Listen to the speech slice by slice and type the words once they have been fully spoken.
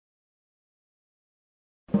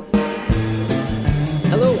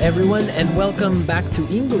everyone, and welcome back to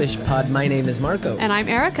English Pod. My name is Marco. And I'm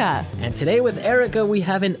Erica. And today with Erica, we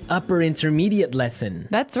have an upper intermediate lesson.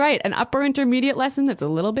 That's right, an upper intermediate lesson that's a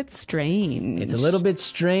little bit strange. It's a little bit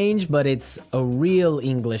strange, but it's a real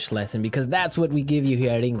English lesson because that's what we give you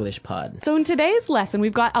here at English Pod. So in today's lesson,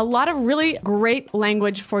 we've got a lot of really great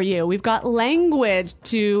language for you. We've got language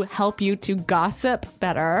to help you to gossip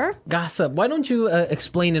better. Gossip. Why don't you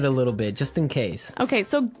explain it a little bit, just in case? Okay,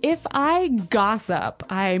 so if I gossip,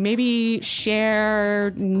 I maybe share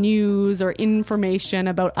news or information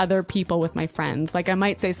about other people with my friends. Like I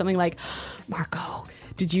might say something like, Marco,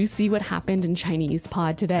 did you see what happened in Chinese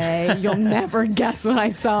pod today? You'll never guess what I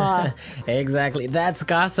saw. Exactly. That's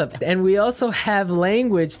gossip. And we also have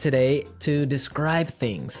language today to describe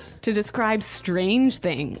things. To describe strange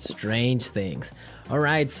things. Strange things. All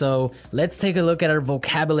right, so let's take a look at our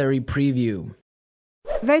vocabulary preview.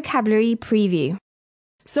 Vocabulary preview.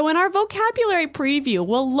 So in our vocabulary preview,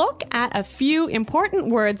 we'll look at a few important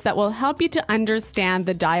words that will help you to understand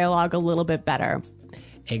the dialogue a little bit better.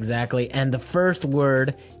 Exactly. And the first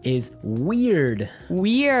word is weird.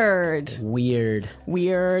 Weird. Weird.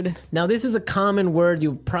 Weird. Now, this is a common word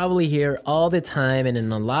you probably hear all the time and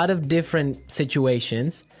in a lot of different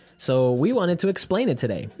situations. So we wanted to explain it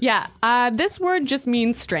today. Yeah, this word just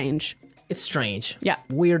means strange. It's strange. Yeah.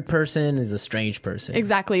 Weird person is a strange person.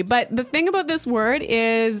 Exactly. But the thing about this word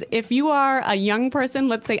is if you are a young person,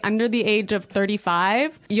 let's say under the age of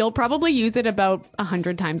 35, you'll probably use it about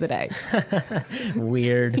 100 times a day.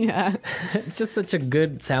 Weird. Yeah. It's just such a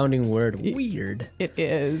good sounding word. Weird. It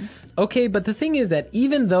is. Okay, but the thing is that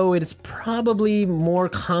even though it's probably more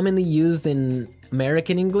commonly used in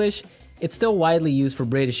American English, it's still widely used for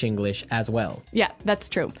British English as well. Yeah, that's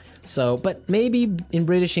true. So, but maybe in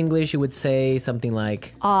British English you would say something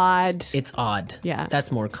like Odd. it's odd. Yeah.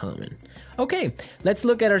 That's more common. Okay, let's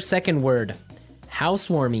look at our second word.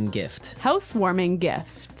 Housewarming gift. Housewarming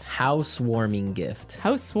gift. Housewarming gift.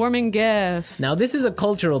 Housewarming gift. Now, this is a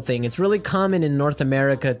cultural thing. It's really common in North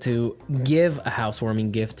America to give a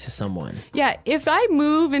housewarming gift to someone. Yeah, if I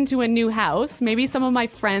move into a new house, maybe some of my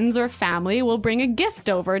friends or family will bring a gift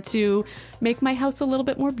over to make my house a little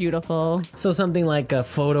bit more beautiful. So something like a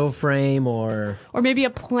photo frame or maybe a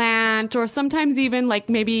plant, or sometimes even like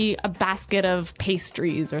maybe a basket of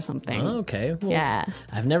pastries or something. Oh, okay. Well, Yeah.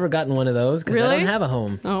 I've never gotten one of those because I Really? don't have a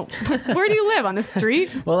home. Oh, where do you live? On the street?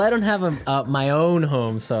 Well, I don't have my own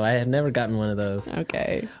home, so I have never gotten one of those.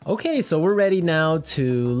 Okay. Okay, so we're ready now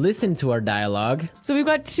to listen to our dialogue. So we've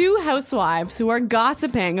got two housewives who are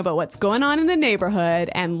gossiping about what's going on in the neighborhood,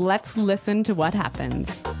 and let's listen to what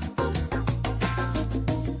happens.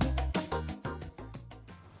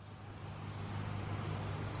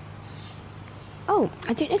 Oh,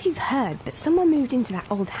 I don't know if you've heard, but someone moved into that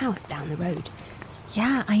old house down the road.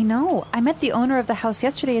 Yeah, I know. I met the owner of the house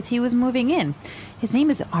yesterday as he was moving in. His name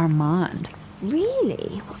is Armand.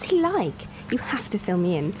 Really? What's he like? You have to fill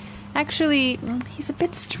me in. Actually, he's a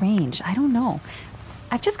bit strange. I don't know.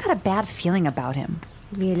 I've just got a bad feeling about him.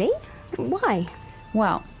 Really? Why?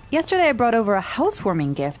 Well, yesterday I brought over a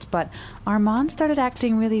housewarming gift, but Armand started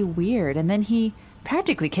acting really weird, and then he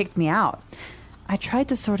practically kicked me out. I tried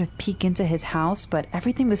to sort of peek into his house, but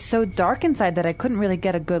everything was so dark inside that I couldn't really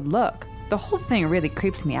get a good look. The whole thing really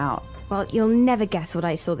creeped me out. Well, you'll never guess what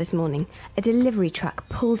I saw this morning. A delivery truck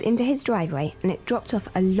pulled into his driveway and it dropped off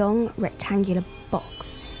a long rectangular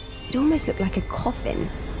box. It almost looked like a coffin.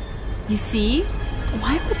 You see?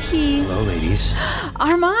 Why would he... Hello, ladies.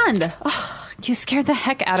 Armand! Oh, you scared the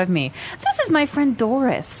heck out of me. This is my friend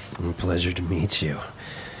Doris. Pleasure to meet you.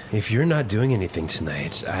 If you're not doing anything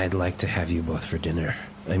tonight, I'd like to have you both for dinner.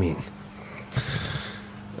 I mean,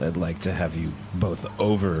 I'd like to have you both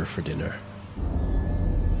over for dinner.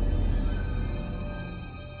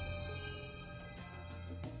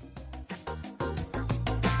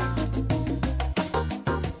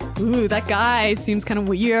 Ooh, that guy seems kind of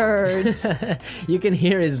weird. You can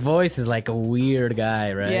hear his voice is like a weird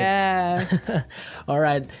guy, right? Yeah. All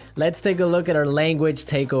right, let's take a look at our language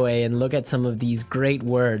takeaway and look at some of these great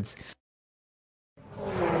words.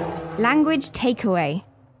 Language takeaway.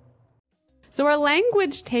 So our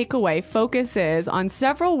language takeaway focuses on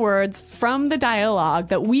several words from the dialogue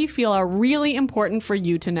that we feel are really important for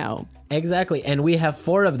you to know. Exactly, and we have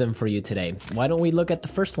 4 of them for you today. Why don't we look at the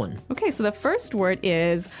first one? Okay, so the first word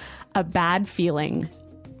is a bad feeling.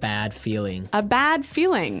 Bad feeling. A bad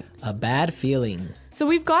feeling. A bad feeling. So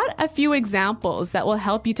we've got a few examples that will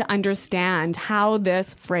help you to understand how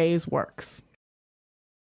this phrase works.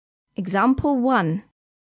 Example 1.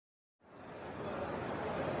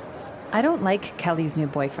 I don't like Kelly's new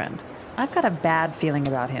boyfriend. I've got a bad feeling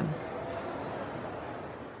about him.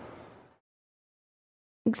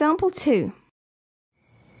 Example 2.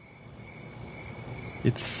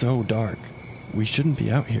 It's so dark. We shouldn't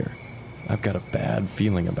be out here. I've got a bad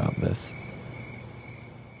feeling about this.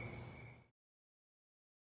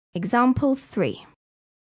 Example 3.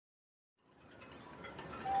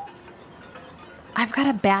 I've got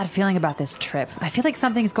a bad feeling about this trip. I feel like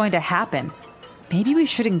something's going to happen. Maybe we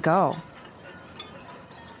shouldn't go.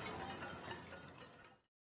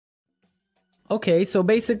 Okay, so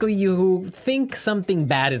basically you think something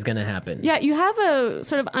bad is going to happen. Yeah, you have a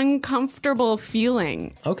sort of uncomfortable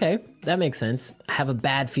feeling. Okay, that makes sense. I have a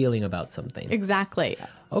bad feeling about something. Exactly.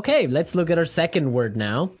 Okay, let's look at our second word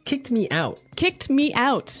now. Kicked me out. Kicked me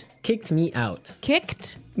out. Kicked me out.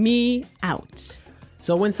 Kicked me out.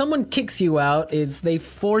 So when someone kicks you out, it's they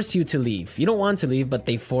force you to leave. You don't want to leave, but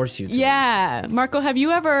they force you to Yeah. Marco, have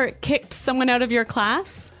you ever kicked someone out of your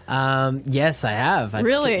class? leave. Yes, I have.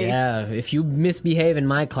 Really? Yeah. If you misbehave in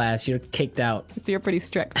my class, you're kicked out. So you're pretty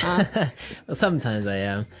strict, huh? Well, sometimes I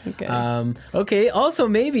am. Okay. Okay, also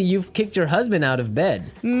maybe you've kicked your husband out of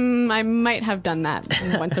bed. I might have done that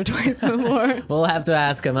once or twice before. We'll have to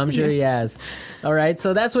ask him. I'm sure he has. All right,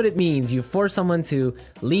 so that's what it means. You force someone to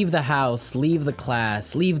leave the house, leave the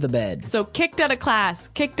class, leave the bed. So kicked out of class,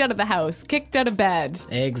 kicked out of the house, kicked out of bed.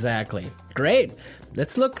 Exactly. Great.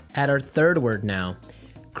 Let's look at our third word now.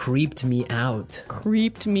 Creeped me out.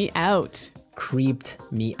 Creeped me out. Creeped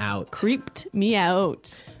me out. Creeped me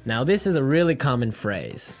out. Now, this is a really common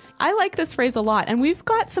phrase. I like this phrase a lot, and we've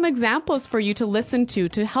got some examples for you to listen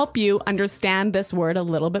to help you understand this word a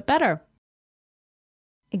little bit better.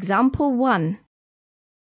 Example 1.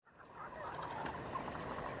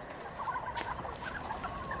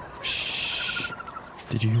 Shh.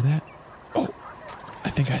 Did you hear that? Oh, I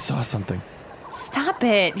think I saw something. Stop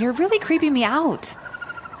it. You're really creeping me out.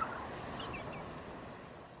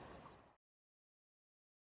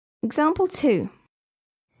 Example 2.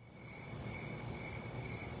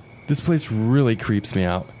 This place really creeps me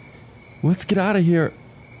out. Let's get out of here.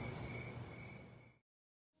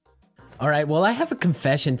 All right, well, I have a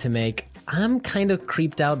confession to make. I'm kind of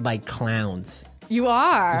creeped out by clowns. You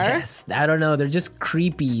are? Yes, I don't know. They're just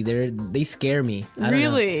creepy. They scare me. I don't know.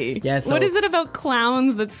 Really? Yeah. So, what is it about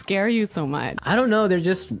clowns that scare you so much? I don't know. They're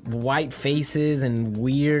just white faces and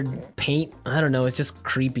weird paint. I don't know. It's just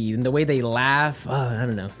creepy. And the way they laugh. Oh, I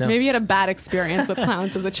don't know. No. Maybe you had a bad experience with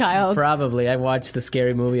clowns as a child. Probably. I watched a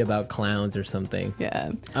scary movie about clowns or something.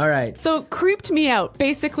 Yeah. All right. So creeped me out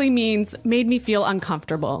basically means made me feel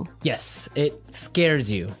uncomfortable. Yes, it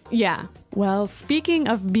scares you. Yeah. Well, speaking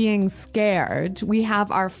of being scared, we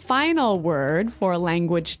have our final word for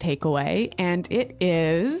language takeaway, and it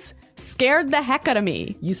is scared the heck out of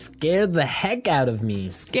me. You scared the heck out of me.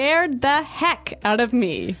 Scared the heck out of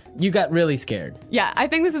me. You got really scared. Yeah, I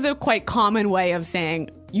think this is a quite common way of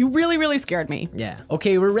saying, you really, really scared me. Yeah.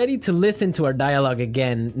 Okay, we're ready to listen to our dialogue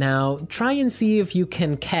again. Now, try and see if you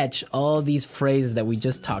can catch all these phrases that we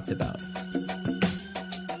just talked about.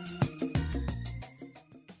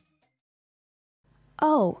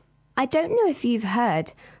 Oh, I don't know if you've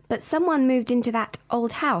heard, but someone moved into that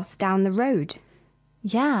old house down the road.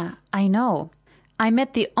 Yeah, I know. I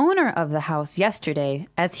met the owner of the house yesterday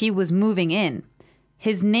as he was moving in.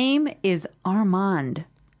 His name is Armand.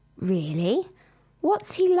 Really?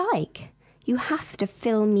 What's he like? You have to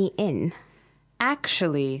fill me in.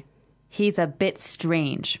 Actually, he's a bit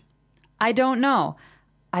strange. I don't know.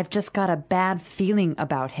 I've just got a bad feeling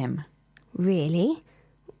about him. Really?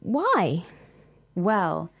 Why?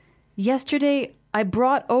 Well, yesterday I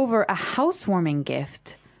brought over a housewarming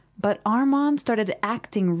gift, but Armand started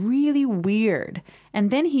acting really weird,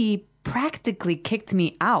 and then he practically kicked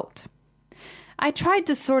me out. I tried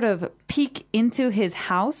to sort of peek into his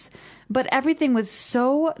house, but everything was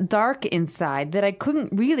so dark inside that I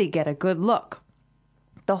couldn't really get a good look.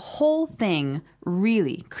 The whole thing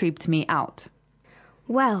really creeped me out.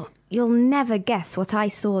 Well, you'll never guess what I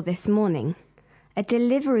saw this morning. A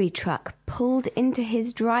delivery truck pulled into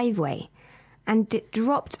his driveway and it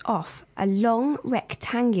dropped off a long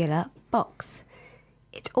rectangular box.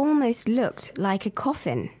 It almost looked like a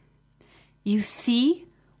coffin. You see?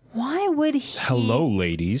 Why would he... Hello,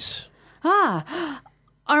 ladies.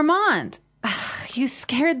 Armand, you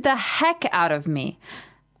scared the heck out of me.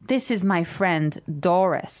 This is my friend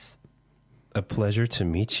Doris. A pleasure to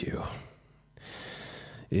meet you.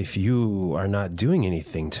 If you are not doing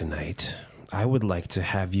anything tonight, I would like to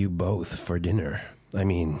have you both for dinner.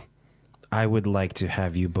 I would like to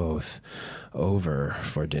have you both over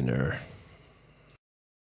for dinner.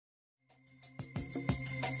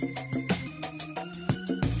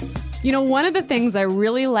 You know, one of the things I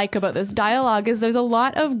really like about this dialogue is there's a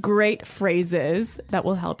lot of great phrases that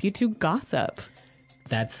will help you to gossip.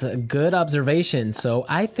 That's a good observation. So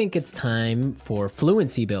I think it's time for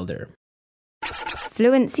Fluency Builder.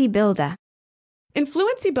 Fluency Builder. In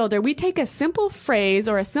Fluency Builder, we take a simple phrase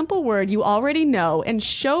or a simple word you already know and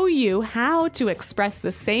show you how to express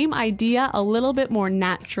the same idea a little bit more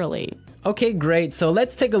naturally. Okay, great. So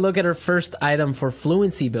let's take a look at our first item for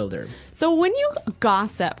Fluency Builder. So when you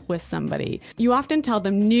gossip with somebody, you often tell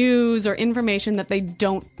them news or information that they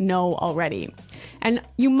don't know already. And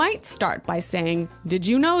you might start by saying, "Did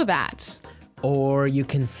you know that?" Or you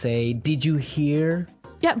can say, "Did you hear?"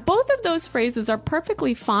 Yeah, both of those phrases are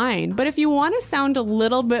perfectly fine, but if you want to sound a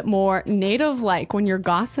little bit more native-like when you're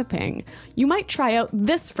gossiping, you might try out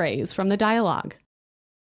this phrase from the dialogue.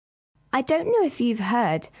 I don't know if you've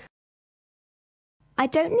heard.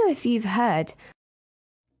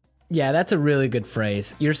 Yeah, that's a really good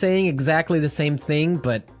phrase. You're saying exactly the same thing,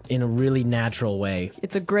 but in a really natural way.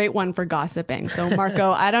 It's a great one for gossiping. So,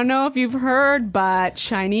 Marco, I don't know if you've heard, but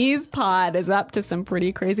Chinese pod is up to some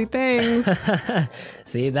pretty crazy things.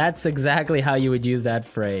 See, that's exactly how you would use that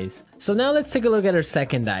phrase. So now let's take a look at our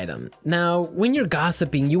second item. Now, when you're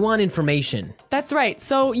gossiping, you want information. That's right.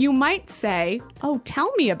 So you might say, "Oh,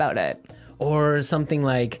 tell me about it." Or something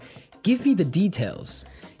like, "Give me the details."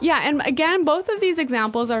 Yeah, and again, both of these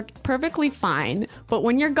examples are perfectly fine, but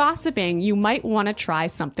when you're gossiping, you might want to try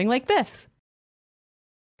something like this.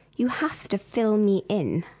 You have to fill me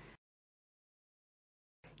in.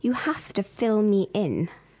 You have to fill me in.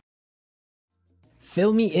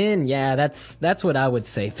 Fill me in. Yeah, that's what I would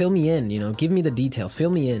say. Fill me in, give me the details. Fill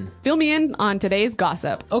me in. Fill me in on today's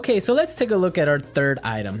gossip. Okay, so let's take a look at our third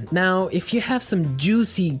item. Now, if you have some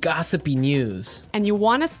juicy, gossipy news, And you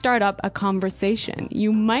want to start up a conversation,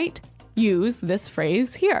 you might use this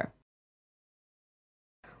phrase here.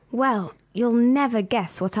 Well, you'll never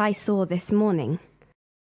guess what I saw this morning.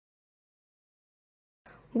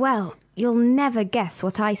 Well, you'll never guess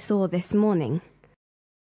what I saw this morning.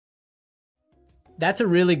 that's a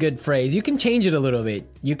really good phrase. You can change it a little bit.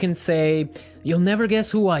 You can say, "You'll never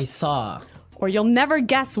guess who I saw." Or "You'll never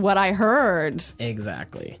guess what I heard."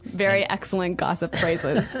 Exactly. Very excellent gossip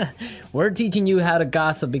phrases. We're teaching you how to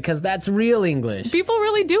gossip because that's real English. People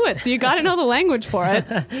really do it, so you got to know the language for it.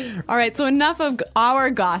 All right, so enough of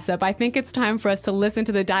our gossip. I think it's time for us to listen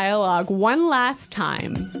to the dialogue one last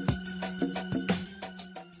time.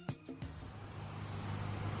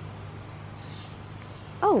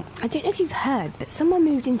 Oh, I don't know if you've heard, but someone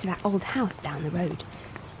moved into that old house down the road.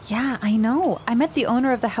 Yeah, I know. I met the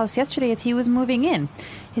owner of the house yesterday as he was moving in.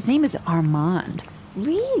 His name is Armand.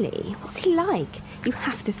 Really? What's he like? You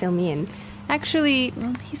have to fill me in. Actually,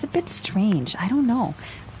 he's a bit strange. I don't know.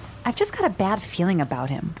 I've just got a bad feeling about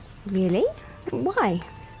him. Really? Why?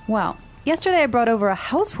 Well, yesterday I brought over a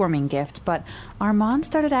housewarming gift, but Armand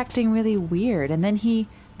started acting really weird, and then he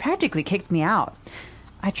practically kicked me out.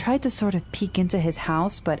 I tried to sort of peek into his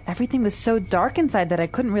house, but everything was so dark inside that I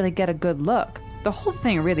couldn't really get a good look. The whole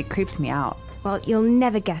thing really creeped me out. Well, you'll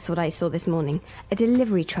never guess what I saw this morning. A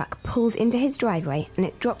delivery truck pulled into his driveway and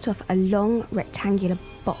it dropped off a long rectangular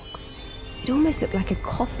box. It almost looked like a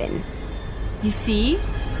coffin. You see?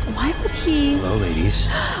 Why would he... Hello, ladies.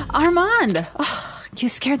 Armand! Oh, you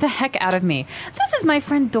scared the heck out of me. This is my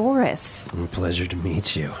friend Doris. Pleasure to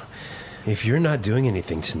meet you. If you're not doing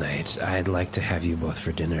anything tonight, I'd like to have you both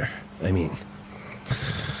for dinner. I mean,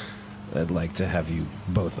 I'd like to have you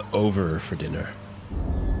both over for dinner.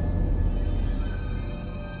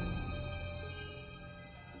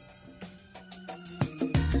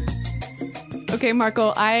 Okay,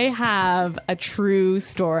 Marco, I have a true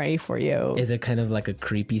story for you. Is it kind of like a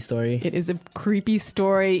creepy story? It is a creepy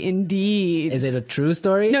story indeed. Is it a true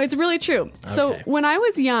story? No, it's really true. So Okay. when I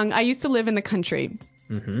was young, I used to live in the country.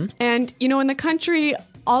 And, in the country,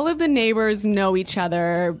 all of the neighbors know each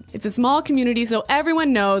other. It's a small community, so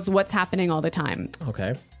everyone knows what's happening all the time.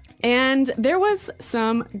 Okay. And there was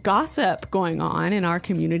some gossip going on in our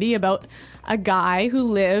community about a guy who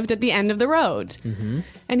lived at the end of the road.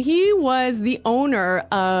 And he was the owner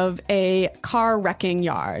of a car wrecking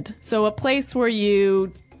yard. So a place where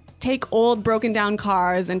you take old broken down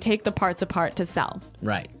cars and take the parts apart to sell.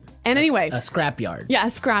 Right. And anyway, A scrapyard. yeah,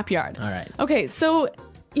 a scrapyard. All right. Okay, so,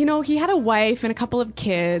 he had a wife and a couple of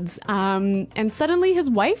kids, and suddenly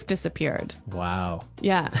his wife disappeared. Wow.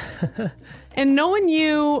 Yeah. And no one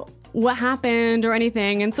knew what happened or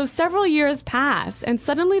anything. And so several years pass, and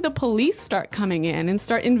suddenly the police start coming in and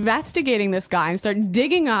start investigating this guy and start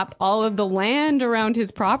digging up all of the land around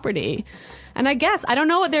his property. And I don't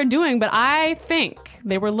know what they're doing, but I think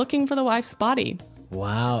they were looking for the wife's body.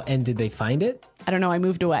 Wow. And did they find it? I don't know, I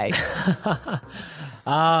moved away.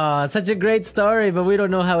 Ah, such a great story, but we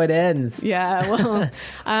don't know how it ends. Yeah, well,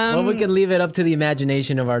 Well, we can leave it up to the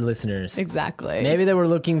imagination of our listeners. exactly. Maybe they were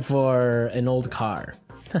looking for an old car.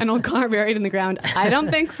 An old car buried in the ground. I don't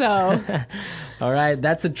think so. All right,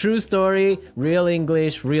 that's a true story. Real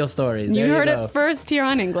English, real stories. You There heard go. it first here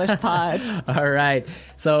on English Pod. All right.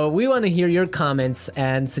 So we want to hear your comments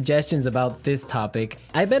and suggestions about this topic.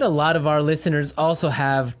 I bet a lot of our listeners also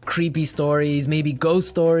have creepy stories, maybe ghost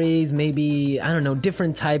stories, maybe, I don't know,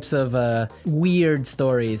 different types of weird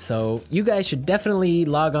stories. So you guys should definitely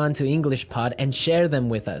log on to English Pod and share them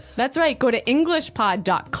with us. That's right. Go to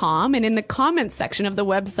englishpod.com and in the comments section of the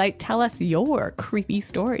website, tell us your creepy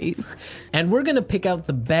stories. And we're going to pick out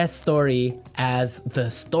the best story as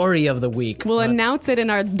the story of the week. We'll announce it in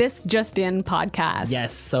our This Just In podcast.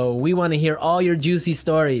 Yes, so we want to hear all your juicy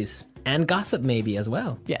stories and gossip maybe as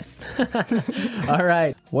well. Yes. All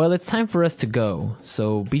right. Well, it's time for us to go.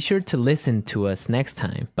 So be sure to listen to us next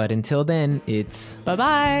time. But until then, it's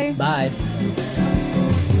Bye-bye. bye.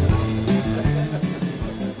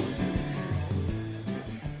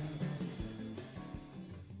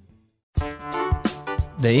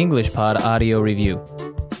 The English Pod Audio Review.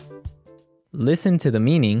 Listen to the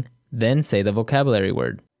meaning, then say the vocabulary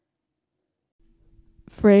word.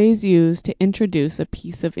 Phrase used to introduce a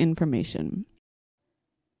piece of information.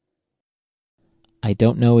 I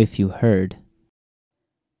don't know if you heard.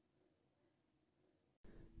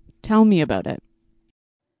 Tell me about it.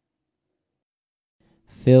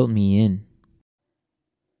 Fill me in.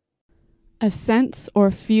 A sense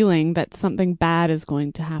or feeling that something bad is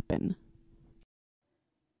going to happen.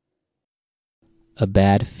 A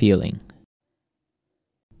bad feeling.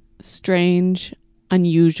 Strange,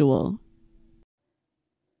 unusual.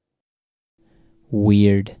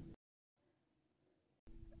 Weird.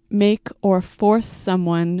 Make or force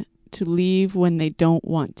someone to leave when they don't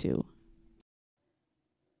want to.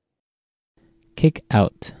 Kick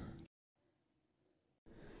out.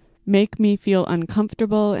 Make me feel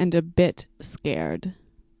uncomfortable and a bit scared.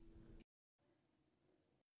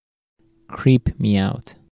 Creep me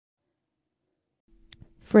out.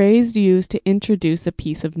 Phrase used to introduce a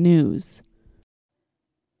piece of news.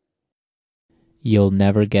 You'll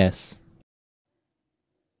never guess.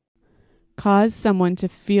 Cause someone to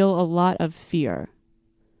feel a lot of fear.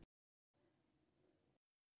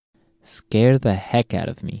 Scare the heck out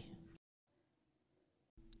of me.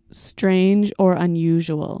 Strange or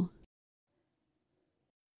unusual.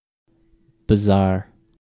 Bizarre.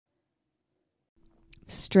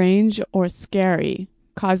 Strange or scary,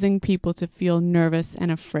 causing people to feel nervous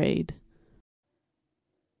and afraid.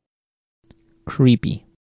 Creepy.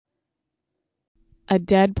 A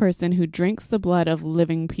dead person who drinks the blood of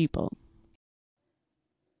living people.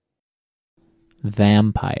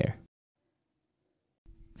 Vampire.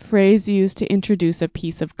 Phrase used to introduce a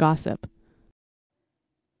piece of gossip.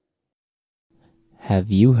 Have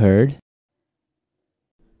you heard?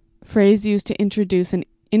 Phrase used to introduce an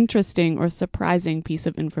interesting or surprising piece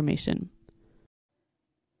of information.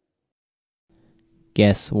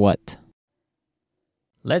 Guess what?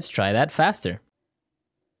 Let's try that faster.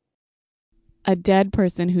 A dead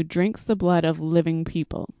person who drinks the blood of living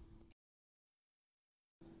people.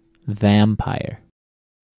 Vampire.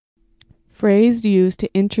 Phrase used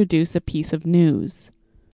to introduce a piece of news.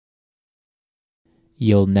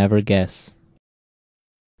 You'll never guess.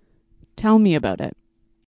 Tell me about it.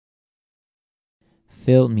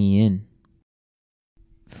 Fill me in.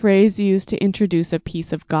 Phrase used to introduce a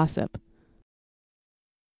piece of gossip.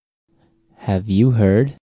 Have you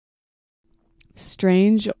heard?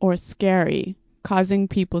 Strange or scary, causing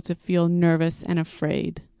people to feel nervous and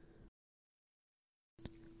afraid.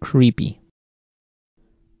 Creepy.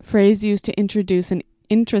 Phrase used to introduce an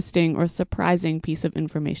interesting or surprising piece of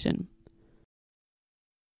information.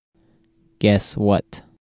 Guess what?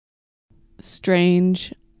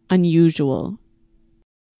 Strange, unusual.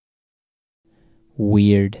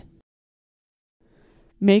 Weird.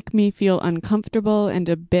 Make me feel uncomfortable and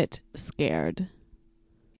a bit scared.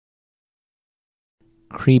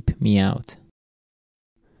 Creep me out.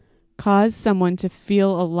 Cause someone to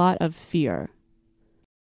feel a lot of fear.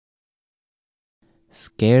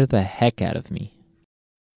 Scare the heck out of me.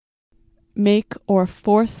 Make or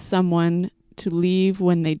force someone to leave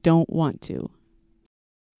when they don't want to.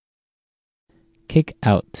 Kick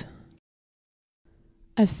out.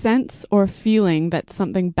 A sense or feeling that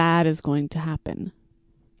something bad is going to happen.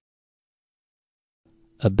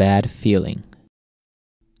 A bad feeling.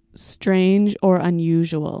 Strange or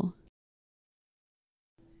unusual.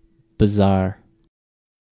 Bizarre.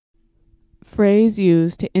 Phrase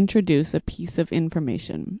used to introduce a piece of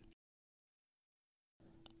information.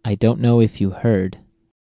 I don't know if you heard.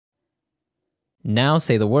 Now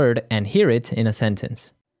say the word and hear it in a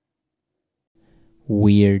sentence.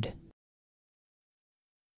 Weird.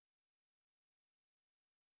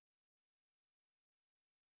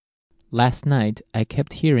 Last night, I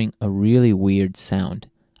kept hearing a really weird sound.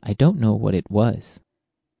 I don't know what it was.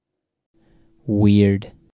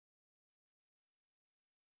 Weird.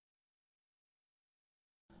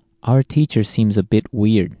 Our teacher seems a bit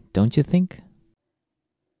weird, don't you think?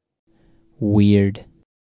 Weird.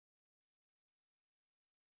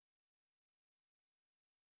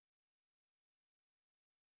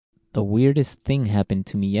 The weirdest thing happened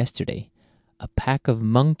to me yesterday. A pack of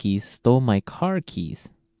monkeys stole my car keys.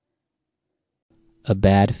 A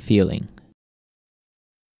bad feeling.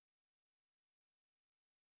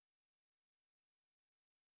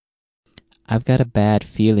 I've got a bad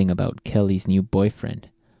feeling about Kelly's new boyfriend.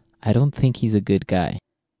 I don't think he's a good guy.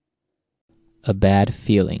 A bad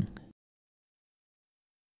feeling.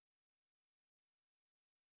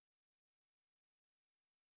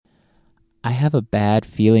 I have a bad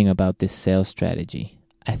feeling about this sales strategy.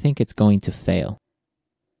 I think it's going to fail.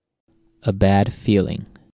 A bad feeling.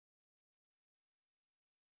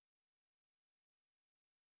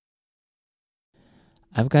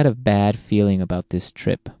 I've got a bad feeling about this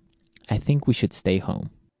trip. I think we should stay home.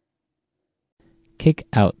 Kick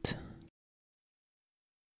out.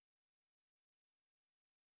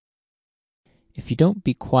 If you don't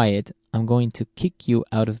be quiet, I'm going to kick you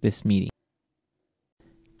out of this meeting.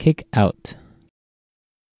 Kick out.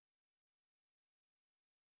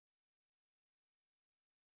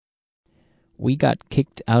 We got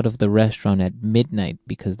kicked out of the restaurant at midnight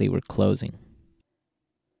because they were closing.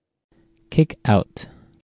 Kick out.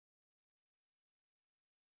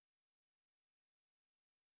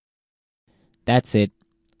 That's it.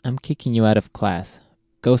 I'm kicking you out of class.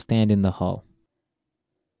 Go stand in the hall.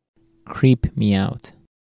 Creep me out.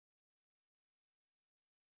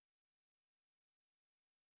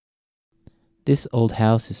 This old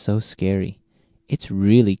house is so scary. It's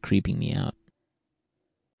really creeping me out.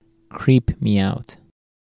 Creep me out.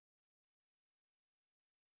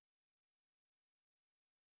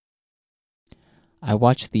 I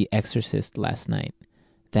watched The Exorcist last night.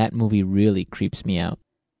 That movie really creeps me out.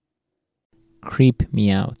 Creep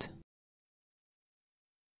me out.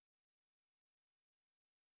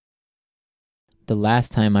 The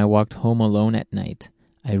last time I walked home alone at night,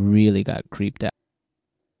 I really got creeped out.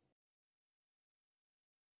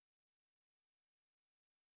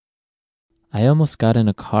 I almost got in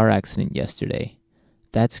a car accident yesterday.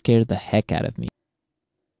 That scared the heck out of me.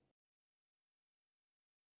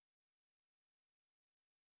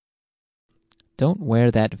 Don't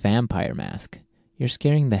wear that vampire mask. You're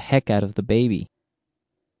scaring the heck out of the baby.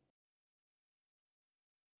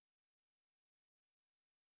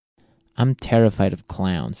 I'm terrified of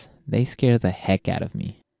clowns. They scare the heck out of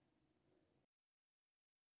me.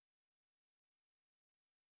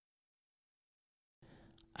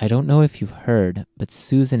 I don't know if you've heard, but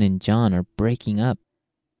Susan and John are breaking up.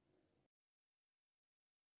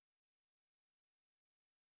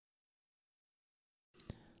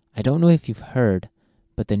 I don't know if you've heard,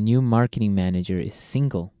 but the new marketing manager is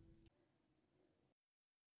single.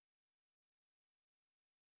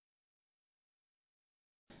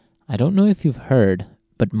 I don't know if you've heard,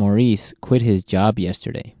 but Maurice quit his job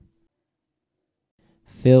yesterday.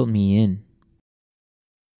 Fill me in.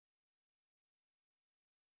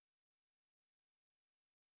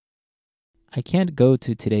 I can't go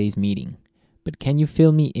to today's meeting, but can you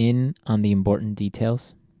fill me in on the important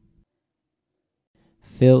details?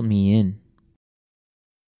 Fill me in.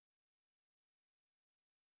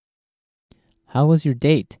 How was your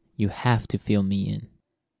date? You have to fill me in.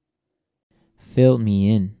 Fill me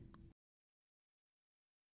in.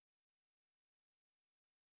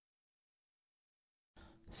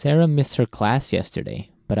 Sarah missed her class yesterday,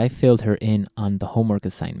 but I filled her in on the homework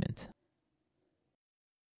assignment.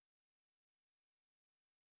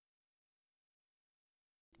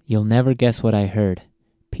 You'll never guess what I heard.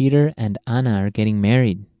 Peter and Anna are getting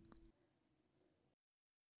married.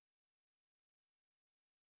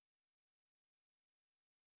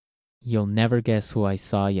 You'll never guess who I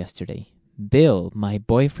saw yesterday. Bill, my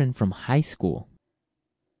boyfriend from high school.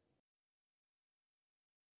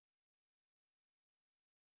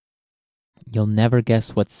 You'll never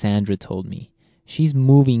guess what Sandra told me. She's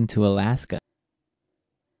moving to Alaska.